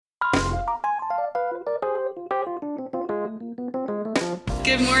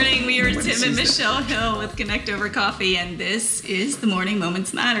Good morning. We are Tim and Michelle Hill with Connect Over Coffee, and this is the Morning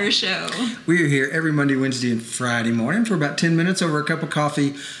Moments Matter show. We are here every Monday, Wednesday, and Friday morning for about 10 minutes over a cup of coffee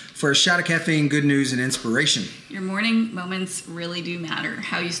for a shot of caffeine, good news, and inspiration. Your morning moments really do matter.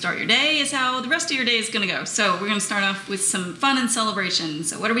 How you start your day is how the rest of your day is going to go. So we're going to start off with some fun and celebration.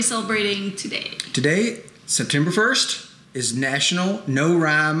 So what are we celebrating today? Today, September 1st, is National No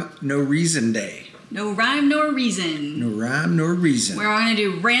Rhyme, No Reason Day. No rhyme nor reason. No rhyme nor reason. We're all going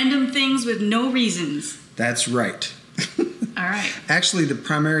to do random things with no reasons. That's right. All right. Actually, the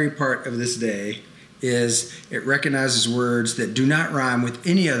primary part of this day is it recognizes words that do not rhyme with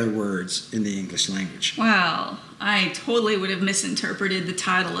any other words in the English language. Wow. I totally would have misinterpreted the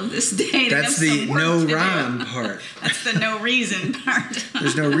title of this day. That's the no rhyme part. That's the no reason part.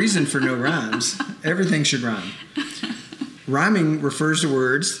 There's no reason for no rhymes. Everything should rhyme. Rhyming refers to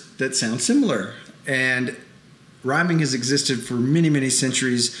words that sound similar. And rhyming has existed for many, many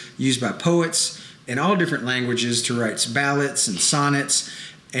centuries, used by poets in all different languages to write ballads and sonnets.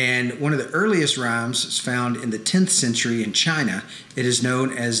 And one of the earliest rhymes is found in the 10th century in China. It is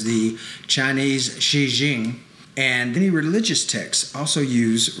known as the Chinese Shi Jing. And many religious texts also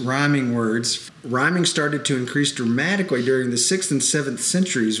use rhyming words. Rhyming started to increase dramatically during the 6th and 7th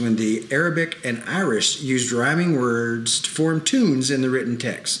centuries when the Arabic and Irish used rhyming words to form tunes in the written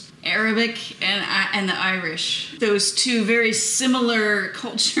text. Arabic and the Irish. Those two very similar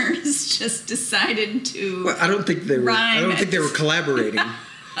cultures just decided to Well, I don't think they were. rhyme. I don't think they were collaborating. Okay.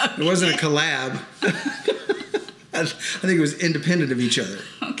 It wasn't a collab. I think it was independent of each other.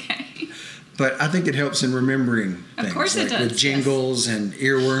 Okay. But I think it helps in remembering things. Of course it does. With jingles and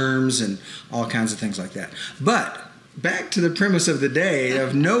earworms and all kinds of things like that. But back to the premise of the day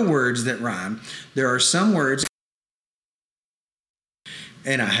of no words that rhyme. There are some words.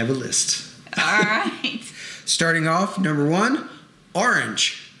 And I have a list. All right. Starting off, number 1,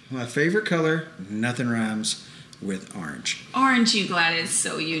 orange. My favorite color. Nothing rhymes with orange. Aren't you glad it's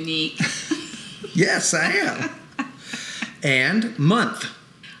so unique? Yes, I am. And month.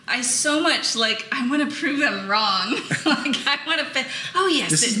 I so much I want to prove them wrong. I want to. Oh yes,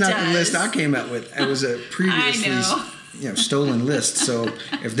 This is not the list I came up with. It was a previously stolen list. So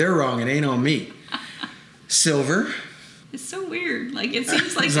if they're wrong, it ain't on me. Silver. It's so weird. It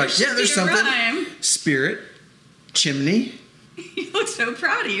seems like It's there like, should yeah, there's be a something. rhyme. Spirit. Chimney. You look so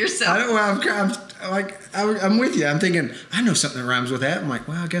proud of yourself. I don't. Well, I'm with you. I'm thinking I know something that rhymes with that. I'm like,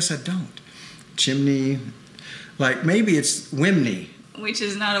 well, I guess I don't. Chimney. Maybe it's Wimney. Which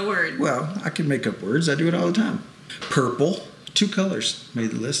is not a word. Well, I can make up words. I do it all the time. Purple. 2 colors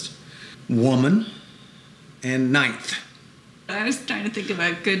made the list. Woman. And ninth. I was trying to think of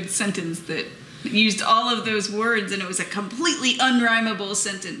a good sentence that used all of those words, and it was a completely unrhymable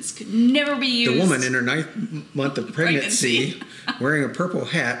sentence. Could never be used. The woman in her 9th month of pregnancy, wearing a purple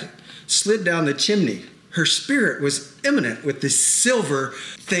hat, slid down the chimney. Her spirit was imminent with the silver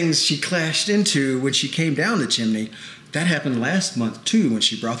things she clashed into when she came down the chimney. That happened last month, too, when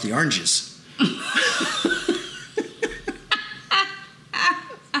she brought the oranges.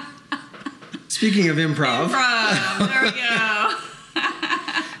 Speaking of improv. There we go.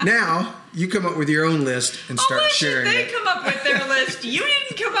 Now, you come up with your own list and start sharing they it. come up with their list. You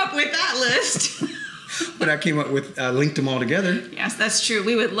didn't come up with that list. But I came up with, linked them all together. Yes, that's true.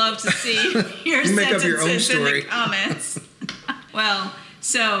 We would love to see your You make up sentences your own story. in the comments. Well,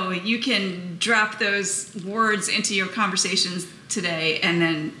 so you can drop those words into your conversations today and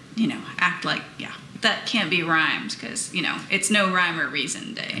then, act like, that can't be rhymed because, it's no rhyme or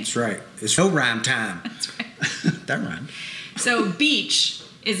reason day. That's right. It's no rhyme time. That's right. That rhymed. So beach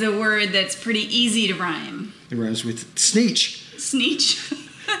is a word that's pretty easy to rhyme. It rhymes with sneech. Sneech.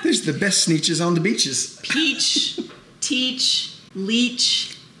 There's the best sneeches on the beaches. Peach, teach,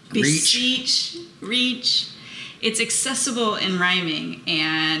 leech, beseech, reach. It's accessible in rhyming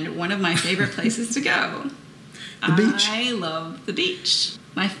and one of my favorite places to go. The beach. I love the beach.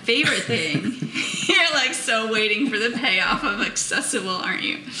 My favorite thing. You're so waiting for the payoff of accessible, aren't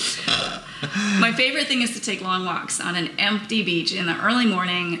you? My favorite thing is to take long walks on an empty beach in the early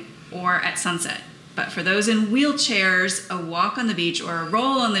morning or at sunset. But for those in wheelchairs, a walk on the beach or a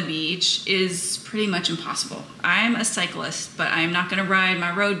roll on the beach is pretty much impossible. I'm a cyclist, but I'm not going to ride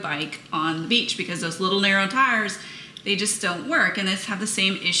my road bike on the beach because those little narrow tires, they just don't work. And they have the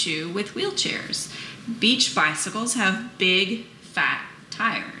same issue with wheelchairs. Beach bicycles have big, fat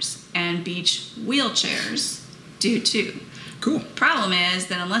tires, and beach wheelchairs do too. Cool. Problem is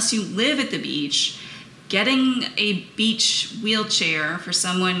that unless you live at the beach, getting a beach wheelchair for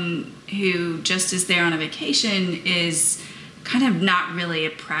someone who just is there on a vacation is kind of not really a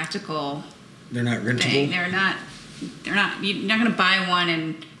practical They're not rentable? thing. They're not You're not going to buy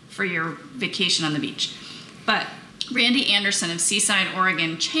one for your vacation on the beach. But Randy Anderson of Seaside,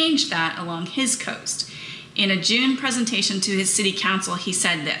 Oregon, changed that along his coast. In a June presentation to his city council, he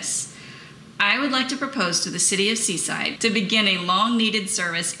said this: "I would like to propose to the city of Seaside to begin a long-needed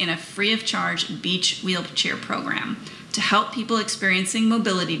service in a free-of-charge beach wheelchair program to help people experiencing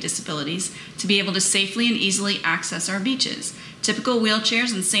mobility disabilities to be able to safely and easily access our beaches. Typical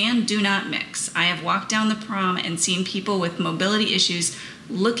wheelchairs and sand do not mix. I have walked down the prom and seen people with mobility issues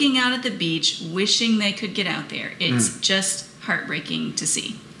looking out at the beach, wishing they could get out there. It's just heartbreaking to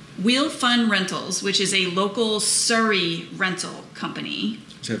see." Wheel Fun Rentals, which is a local Surrey rental company.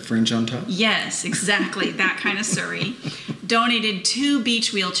 Is that French on top? Yes, exactly, that kind of Surrey. Donated 2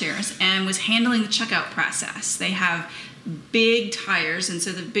 beach wheelchairs and was handling the checkout process. They have big tires, and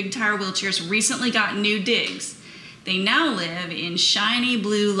so the big tire wheelchairs recently got new digs. They now live in shiny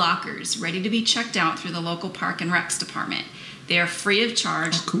blue lockers, ready to be checked out through the local Park and Recs department. They are free of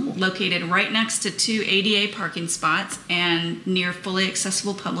charge, located right next to 2 ADA parking spots and near fully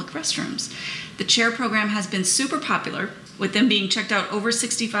accessible public restrooms. The chair program has been super popular, with them being checked out over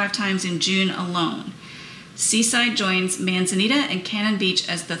 65 times in June alone. Seaside joins Manzanita and Cannon Beach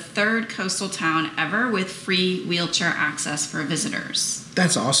as the 3rd coastal town ever with free wheelchair access for visitors.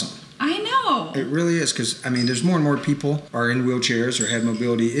 That's awesome. I know. It really is, because, I mean, there's more and more people are in wheelchairs or have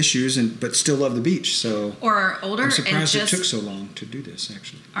mobility issues but still love the beach. So or are older. I'm surprised and it took so long to do this,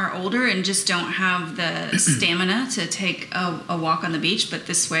 actually. Are older and just don't have the stamina to take a walk on the beach, but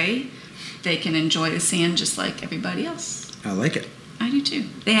this way they can enjoy the sand just like everybody else. I like it. I do too.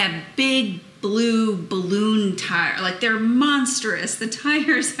 They have big blue balloon tire, like they're monstrous. The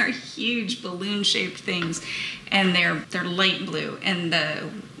tires are huge balloon-shaped things, and they're light blue, and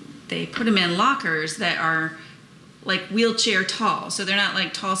they put them in lockers that are like wheelchair tall. So they're not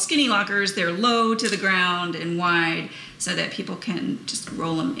like tall, skinny lockers. They're low to the ground and wide so that people can just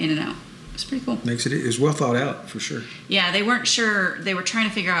roll them in and out. It's pretty cool. It was well thought out, for sure. Yeah, they weren't sure. They were trying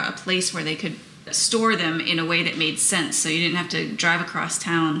to figure out a place where they could store them in a way that made sense, so you didn't have to drive across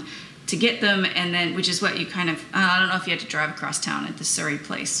town to get them, and then, which is what you kind of, I don't know if you had to drive across town at the Surrey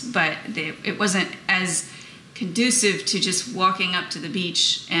place, but it wasn't as conducive to just walking up to the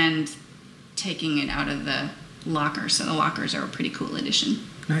beach and taking it out of the locker. So the lockers are a pretty cool addition.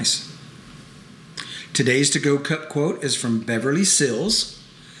 Nice. Today's To-Go Cup quote is from Beverly Sills.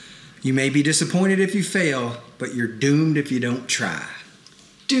 "You may be disappointed if you fail, but you're doomed if you don't try."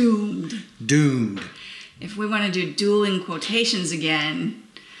 Doomed. Doomed. If we want to do dueling quotations again,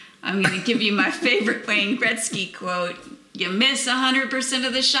 I'm going to give you my favorite Wayne Gretzky quote. "You miss 100%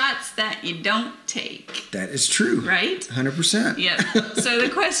 of the shots that you don't take." That is true. Right? 100%. Yeah. So the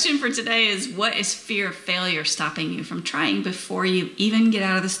question for today is, what is fear of failure stopping you from trying before you even get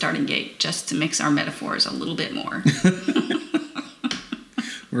out of the starting gate, just to mix our metaphors a little bit more?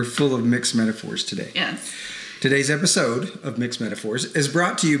 We're full of mixed metaphors today. Yes. Today's episode of Mixed Metaphors is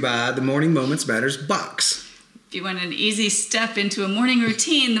brought to you by the Morning Moments Matters box. If you want an easy step into a morning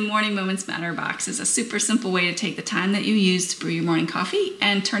routine, the Morning Moments Matter box is a super simple way to take the time that you use to brew your morning coffee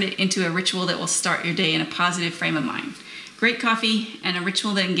and turn it into a ritual that will start your day in a positive frame of mind. Great coffee and a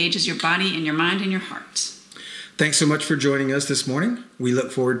ritual that engages your body and your mind and your heart. Thanks so much for joining us this morning. We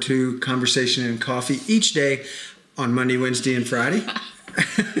look forward to conversation and coffee each day on Monday, Wednesday, and Friday.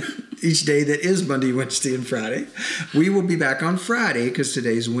 Each day that is Monday, Wednesday, and Friday. We will be back on Friday because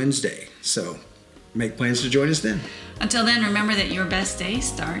today's Wednesday. So make plans to join us then. Until then, remember that your best day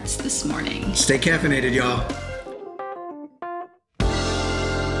starts this morning. Stay caffeinated, y'all.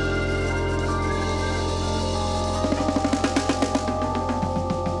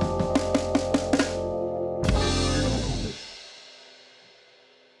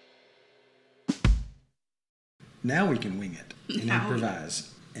 Now we can wing it and improvise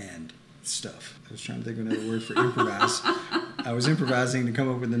and stuff. I was trying to think of another word for improvise. I was improvising to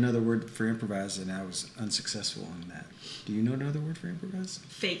come up with another word for improvise, and I was unsuccessful on that. Do you know another word for improvise?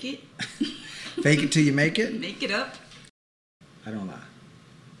 Fake it. Fake it till you make it? Make it up. I don't lie.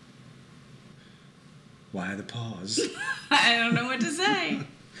 Why the pause? I don't know what to say.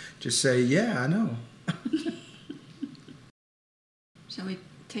 Just say, yeah, I know. Shall we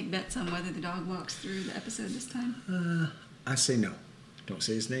take bets on whether the dog walks through the episode this time? I say no. Don't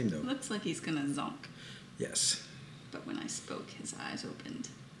say his name, though. Looks like he's going to zonk. Yes. But when I spoke, his eyes opened.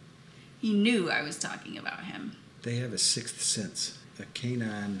 He knew I was talking about him. They have a sixth sense, a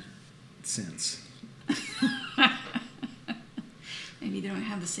canine sense. Maybe they don't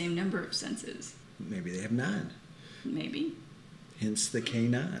have the same number of senses. Maybe they have 9. Maybe. Hence the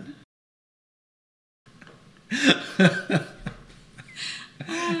K9.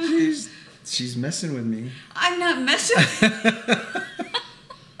 She's messing with me. I I'm not messing with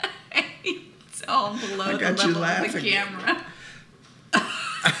It's all below I the got you level of the laughing. camera.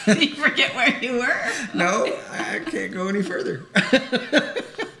 Did you forget where you were? No, I can't go any further.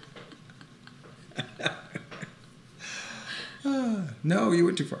 No, you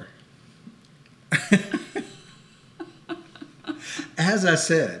went too far. As I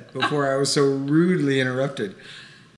said before I was so rudely interrupted,